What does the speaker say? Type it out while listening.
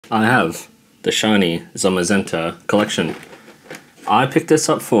I have the shiny Zamazenta collection. I picked this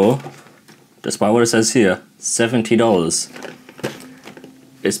up for, despite what it says here, $70.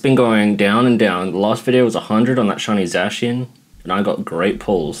 It's been going down and down. The last video was 100 on that shiny Zacian, and I got great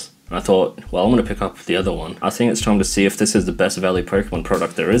pulls. And I thought, well, I'm gonna pick up the other one. I think it's time to see if this is the best value Pokemon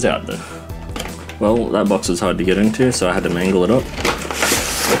product there is out there. Well, that box was hard to get into, so I had to mangle it up.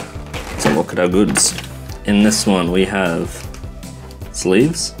 So look at our goods. In this one, we have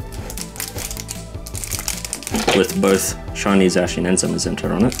sleeves with both shiny Zacian and Zamazenta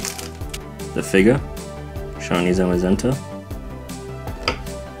on it. The figure, shiny Zamazenta.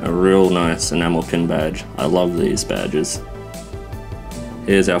 A real nice enamel pin badge. I love these badges.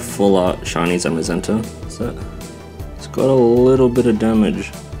 Here's our full art shiny Zamazenta set. It's got a little bit of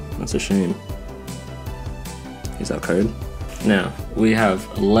damage. That's a shame. Here's our code. Now, we have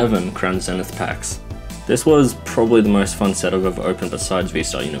 11 CrownZenith packs. This was probably the most fun set I've ever opened besides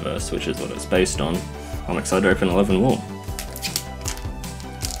V-Star Universe, which is what it's based on. I'm excited to open 11 more.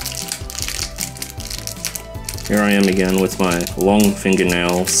 Here I am again with my long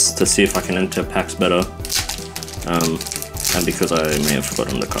fingernails to see if I can enter packs better. And because I may have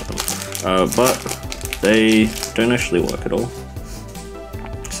forgotten to cut them. But they don't actually work at all.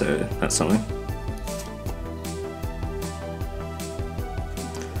 So that's something.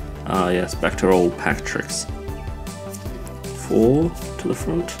 Yes, back to our old pack tricks. 4 to the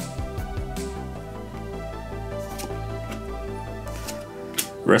front.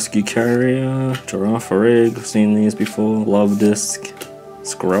 Rescue Carrier, Giraffe Egg, seen these before, Love Disc,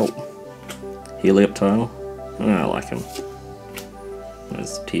 Skrelp, Helioptile, I like him.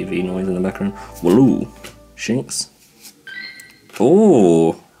 There's TV noise in the background. Waloo, Shinx.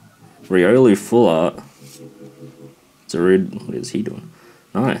 Oh, Riolu full art. Zarid, what is he doing?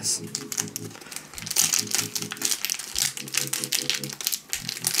 Nice.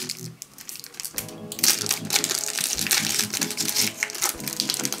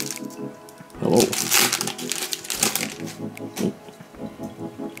 Hello.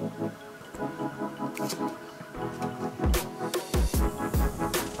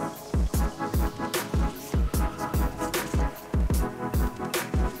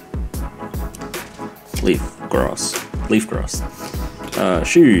 Leaf grass.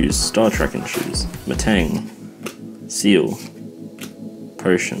 Shoes, Star Trekking shoes. Matang, Seal,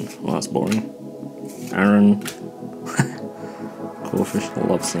 Potion. Oh, that's boring. Aaron, Corfish. I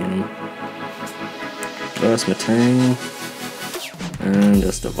love seeing him. First Matang, and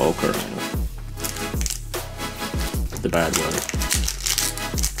just a Volcarona. The bad one.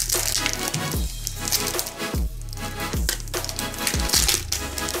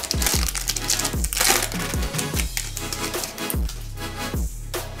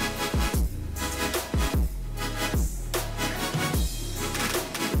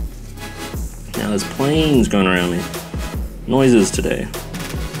 Now there's planes going around me. Noises today.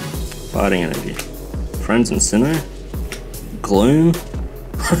 Fighting energy. Friends and Sinnoh. Gloom.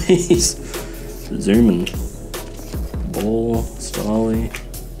 He's zooming. Ball. Starly.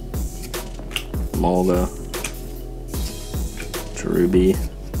 Mulga. Cherubi.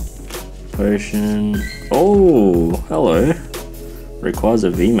 Potion. Oh, hello.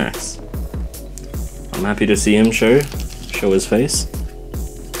 Rayquaza VMAX. I'm happy to see him show his face.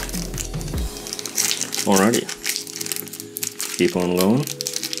 Alrighty. Keep on going.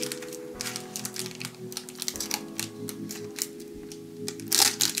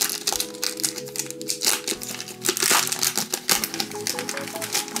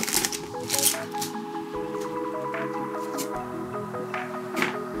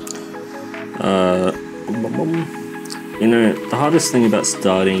 You know, the hardest thing about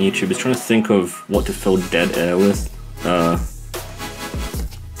starting YouTube is trying to think of what to fill dead air with. You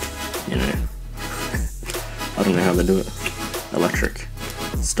know, I don't know how they do it. Electric,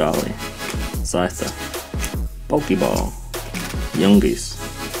 Starly, Scyther, Pokeball, Youngies,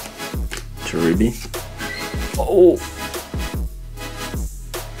 Cherubi. Oh!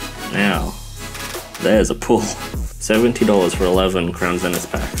 Now, there's a pull. $70 for 11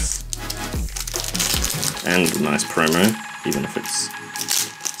 CrownZenith packs. And a nice promo, even if it's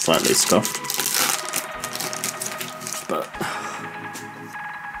slightly scuffed. But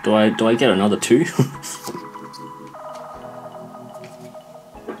do I get another 2?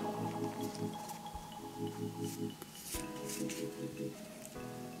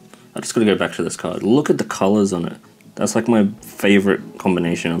 I just gotta go back to this card. Look at the colors on it. That's like my favorite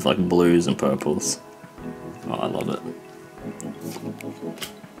combination of like blues and purples. Oh, I love it.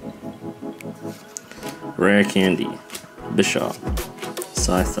 Rare Candy, Bishop,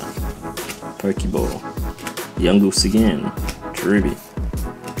 Scyther, Pokeball, Yungoos again, Cherubi,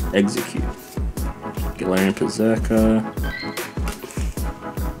 Execute. Galarian Berserker.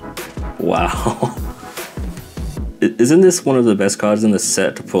 Wow. Isn't this one of the best cards in the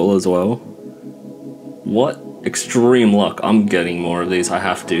set to pull as well? What extreme luck. I'm getting more of these, I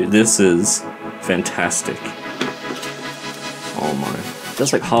have to. This is fantastic. Oh my.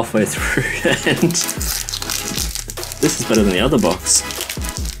 That's like halfway through and this is better than the other box,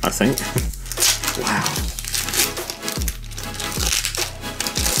 I think. Wow.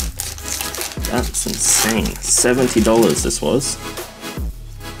 That's insane. $70 this was.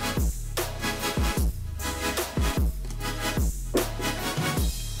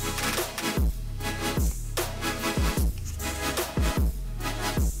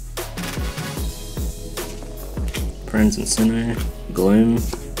 Friends and Sinnoh, Gloom,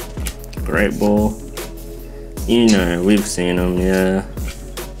 Great Ball. You know, we've seen them, yeah.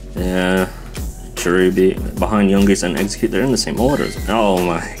 Yeah. Cherubi, behind Youngest and Execute, they're in the same orders. Oh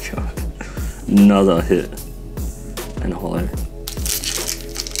my god. Another hit. And holo. I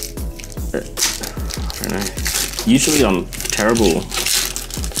don't know. Usually I'm terrible.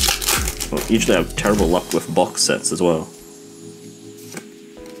 Well, usually I have terrible luck with box sets as well.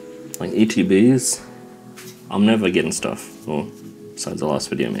 Like ETBs. I'm never getting stuff, well, besides the last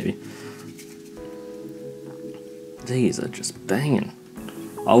video maybe. These are just banging.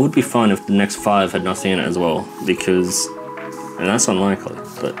 I would be fine if the next 5 had nothing in it as well, because, and that's unlikely,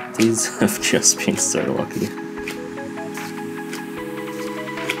 but these have just been so lucky.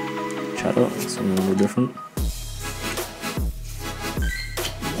 Shadow, something a little different.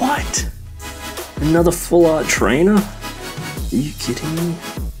 What? Another full art trainer? Are you kidding me?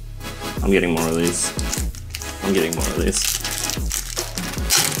 I'm getting more of these. I'm getting more of these.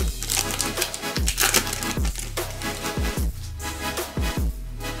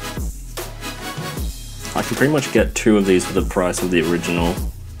 I can pretty much get 2 of these for the price of the original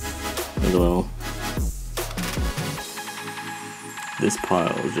as well. This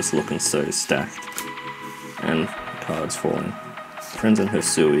pile is just looking so stacked. And cards falling. Friends and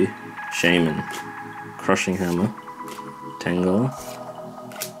Hosui, Shaman, Crushing Hammer, Tangela,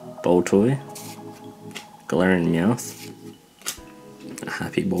 Boltoy, Galarian Meowth,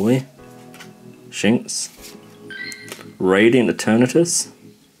 Happy Boy, Shinx, Radiant Eternatus,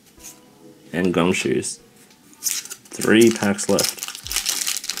 and Gumshoes. 3 packs left.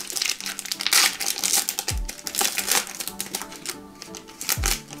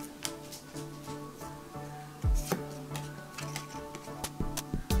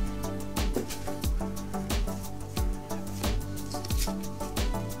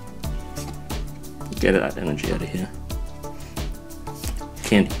 Get that energy out of here.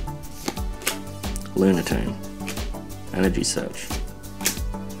 Candy. Lunatone. Energy Surge.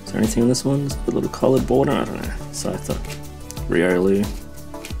 Is there anything in this one? Is it a little coloured border? I don't know. Scyther. Riolu.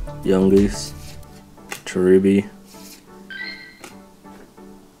 Yungoos. Cherubi.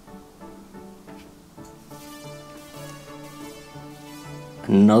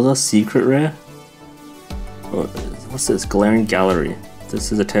 Another secret rare? Oh, what's this? Galarian Gallery.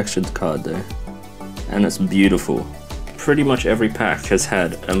 This is a textured card though. And it's beautiful. Pretty much every pack has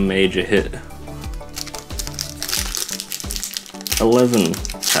had a major hit. 11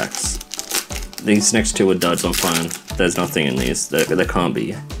 packs. These next 2 are duds, I'm fine. There's nothing in these. There can't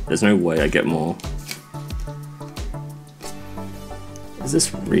be. There's no way I get more. Is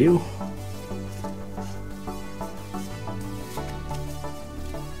this real?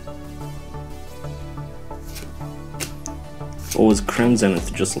 Or was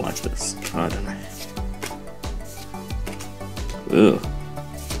CrownZenith just like this? I don't know. Ugh.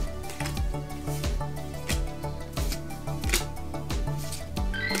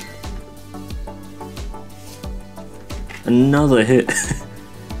 Another hit.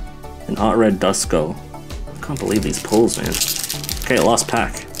 An Art Red Duskull. I can't believe these pulls, man. Okay, last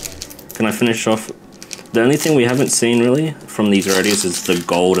pack. Can I finish off? The only thing we haven't seen really from these rarities is the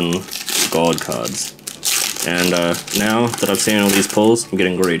golden god cards. And now that I've seen all these pulls, I'm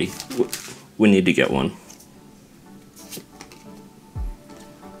getting greedy. We need to get one.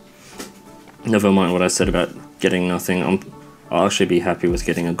 Never mind what I said about getting nothing. I'll actually be happy with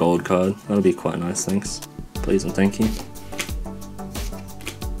getting a gold card. That'll be quite nice, thanks. Please and thank you.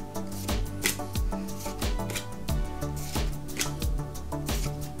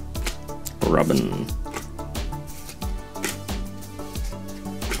 Robin.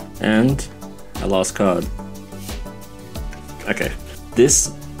 And a last card. Okay,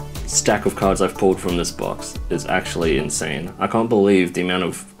 this stack of cards I've pulled from this box is actually insane. I can't believe the amount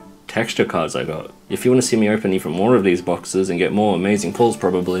of texture cards I got. If you want to see me open even more of these boxes and get more amazing pulls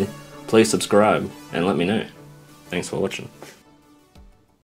probably, please subscribe and let me know. Thanks for watching.